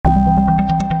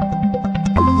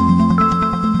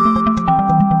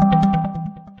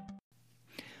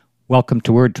Welcome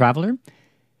to Word Traveler.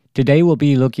 Today we'll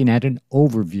be looking at an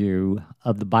overview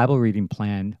of the Bible reading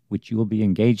plan, which you will be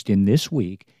engaged in this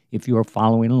week if you are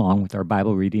following along with our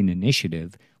Bible reading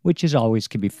initiative, which as always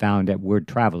can be found at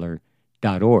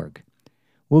wordtraveler.org.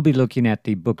 We'll be looking at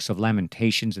the books of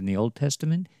Lamentations in the Old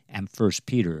Testament and 1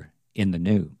 Peter in the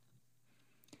New.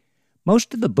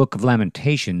 Most of the book of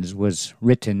Lamentations was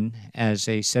written as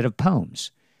a set of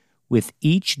poems, with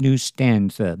each new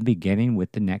stanza beginning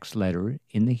with the next letter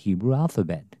in the Hebrew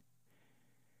alphabet.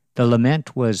 The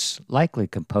lament was likely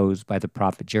composed by the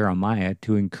prophet Jeremiah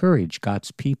to encourage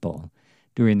God's people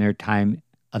during their time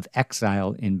of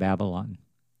exile in Babylon.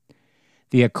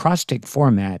 The acrostic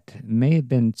format may have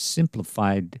been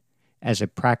simplified as a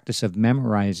practice of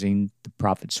memorizing the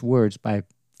prophet's words by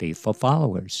faithful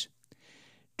followers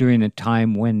during a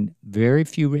time when very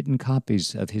few written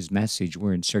copies of his message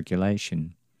were in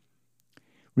circulation.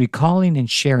 Recalling and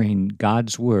sharing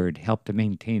God's Word helped to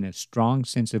maintain a strong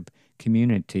sense of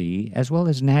community as well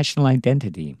as national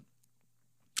identity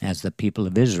as the people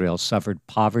of Israel suffered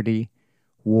poverty,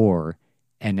 war,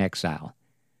 and exile.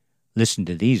 Listen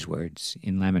to these words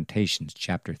in Lamentations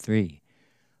chapter 3.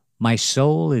 My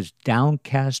soul is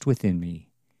downcast within me,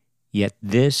 yet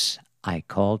this I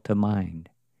call to mind.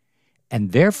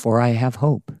 And therefore I have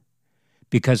hope.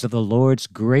 Because of the Lord's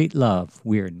great love,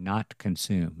 we are not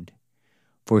consumed.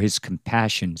 For his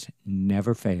compassions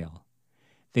never fail.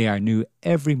 They are new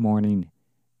every morning,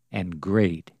 and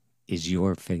great is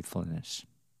your faithfulness.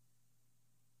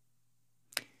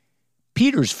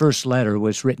 Peter's first letter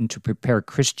was written to prepare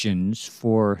Christians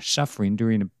for suffering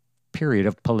during a period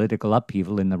of political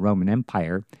upheaval in the Roman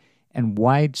Empire and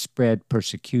widespread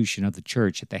persecution of the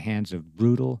church at the hands of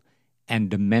brutal and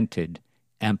demented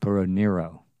Emperor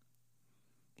Nero.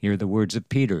 Here are the words of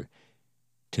Peter.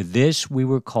 To this we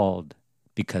were called,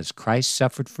 because Christ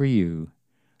suffered for you,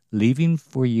 leaving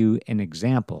for you an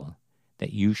example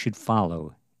that you should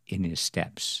follow in his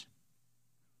steps.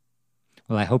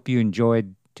 Well, I hope you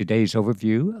enjoyed today's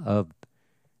overview of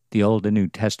the Old and New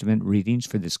Testament readings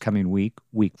for this coming week,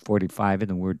 week 45 in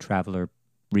the Word Traveler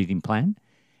reading plan,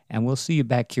 and we'll see you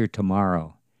back here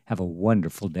tomorrow. Have a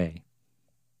wonderful day.